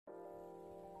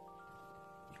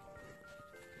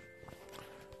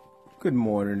Good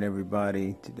morning,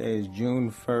 everybody. Today is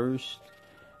June 1st,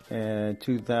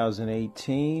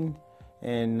 2018.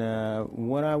 And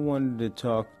what I wanted to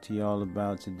talk to y'all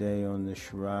about today on the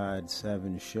Sherrod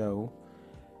 7 show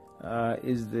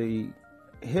is the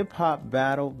hip-hop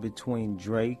battle between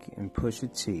Drake and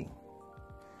Pusha T.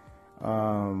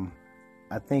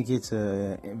 I think it's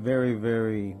a very,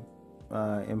 very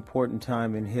important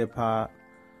time in hip-hop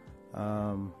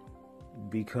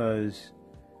because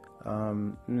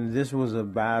this was a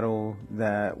battle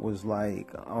that was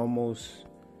like almost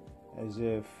as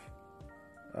if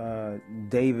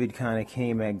David kind of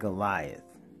came at Goliath,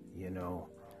 and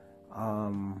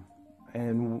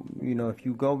if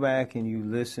you go back and you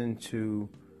listen to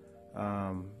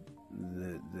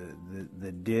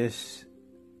the diss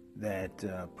that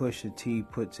Pusha T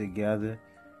put together,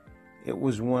 it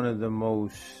was one of the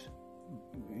most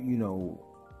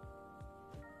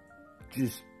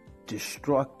just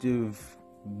destructive,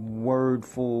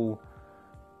 wordful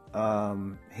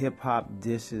hip-hop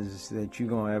disses that you're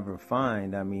gonna ever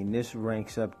find. I mean, this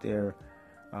ranks up there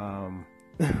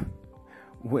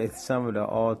with some of the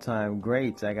all-time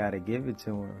greats. I gotta give it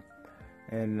to him.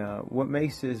 And what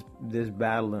makes this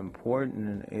battle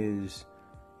important is,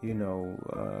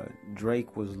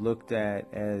 Drake was looked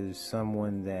at as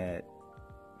someone that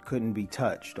couldn't be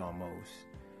touched almost.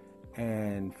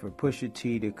 And for Pusha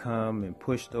T to come and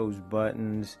push those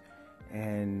buttons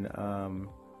and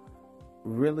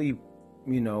really,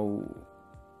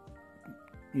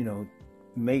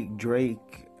 make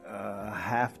Drake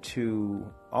have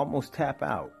to almost tap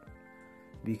out,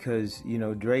 because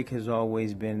Drake has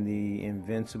always been the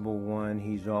invincible one.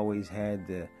 He's always had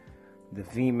the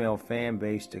female fan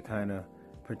base to kind of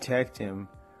protect him,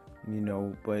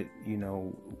 but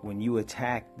when you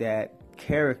attack that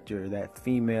character, that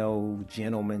female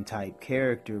gentleman type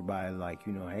character, by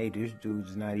hey, this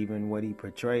dude's not even what he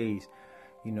portrays,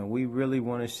 we really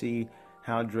want to see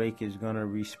how Drake is going to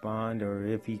respond, or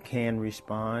if he can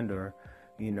respond, or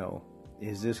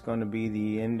is this going to be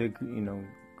the end of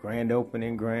grand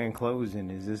opening, grand closing?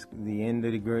 Is this the end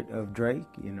of Drake?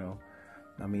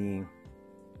 I mean,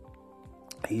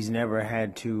 he's never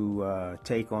had to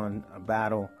take on a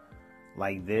battle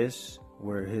like this,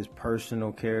 where his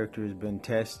personal character has been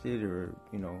tested or,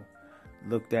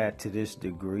 looked at to this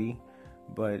degree.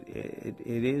 But it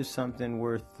is something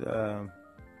worth,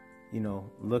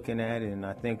 looking at, and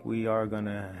I think we are going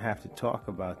to have to talk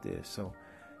about this. So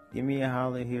give me a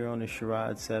holler here on the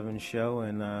Sherrod 7 show,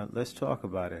 and let's talk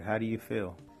about it. How do you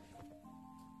feel?